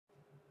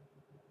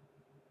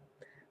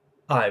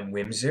I'm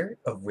Wimsaur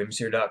of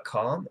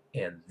Wimsaur.com,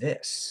 and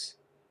this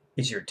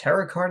is your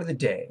tarot card of the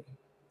day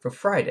for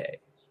Friday,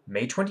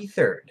 May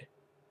 23rd,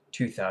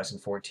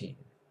 2014.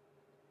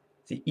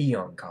 The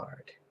Aeon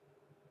Card.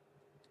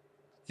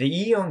 The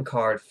Aeon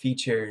Card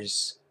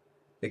features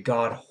the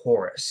god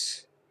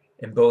Horus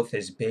in both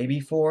his baby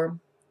form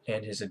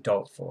and his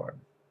adult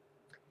form.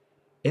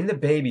 In the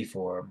baby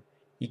form,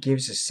 he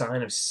gives a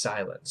sign of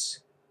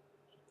silence,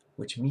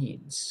 which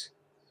means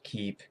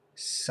keep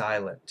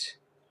silent.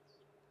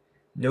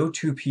 No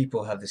two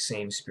people have the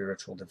same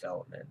spiritual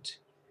development.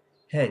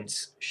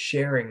 Hence,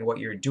 sharing what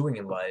you're doing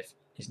in life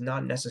is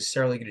not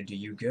necessarily going to do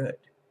you good.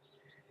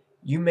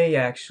 You may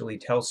actually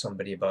tell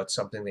somebody about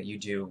something that you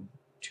do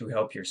to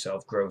help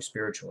yourself grow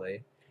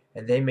spiritually,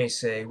 and they may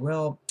say,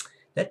 well,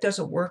 that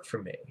doesn't work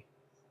for me.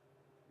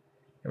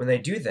 And when they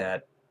do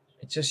that,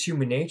 it's just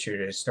human nature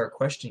to start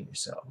questioning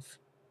yourself.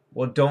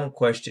 Well, don't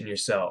question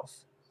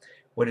yourself.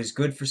 What is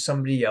good for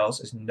somebody else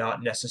is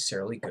not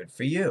necessarily good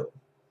for you.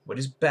 What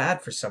is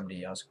bad for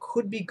somebody else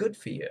could be good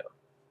for you.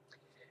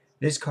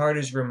 This card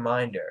is a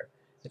reminder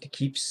that to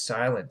keep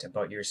silent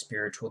about your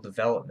spiritual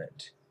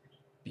development,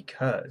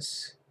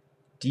 because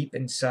deep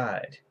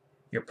inside,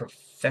 your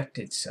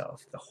perfected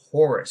self, the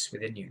Horus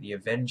within you, the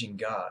avenging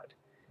god,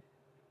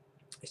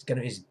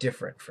 is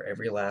different for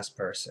every last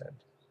person.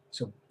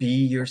 So be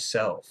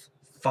yourself.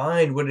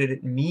 Find what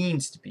it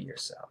means to be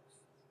yourself.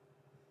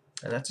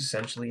 And that's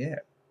essentially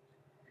it.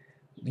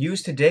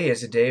 Use today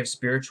as a day of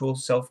spiritual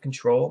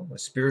self-control,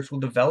 of spiritual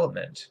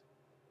development.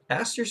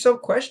 Ask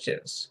yourself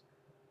questions.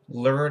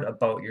 Learn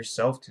about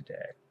yourself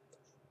today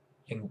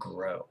and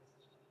grow.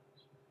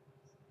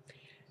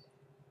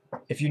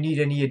 If you need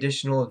any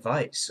additional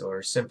advice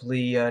or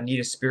simply need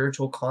a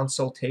spiritual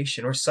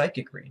consultation or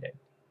psychic reading,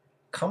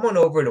 come on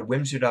over to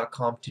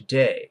Wimsaur.com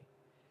today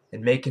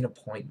and make an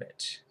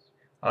appointment.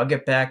 I'll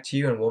get back to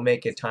you and we'll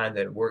make a time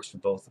that works for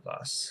both of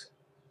us.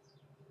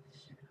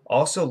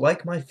 Also,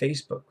 like my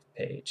Facebook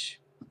page.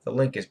 The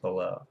link is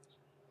below.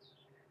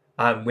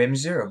 I'm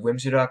Wimsaur of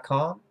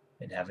Wimsaur.com,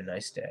 and have a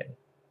nice day.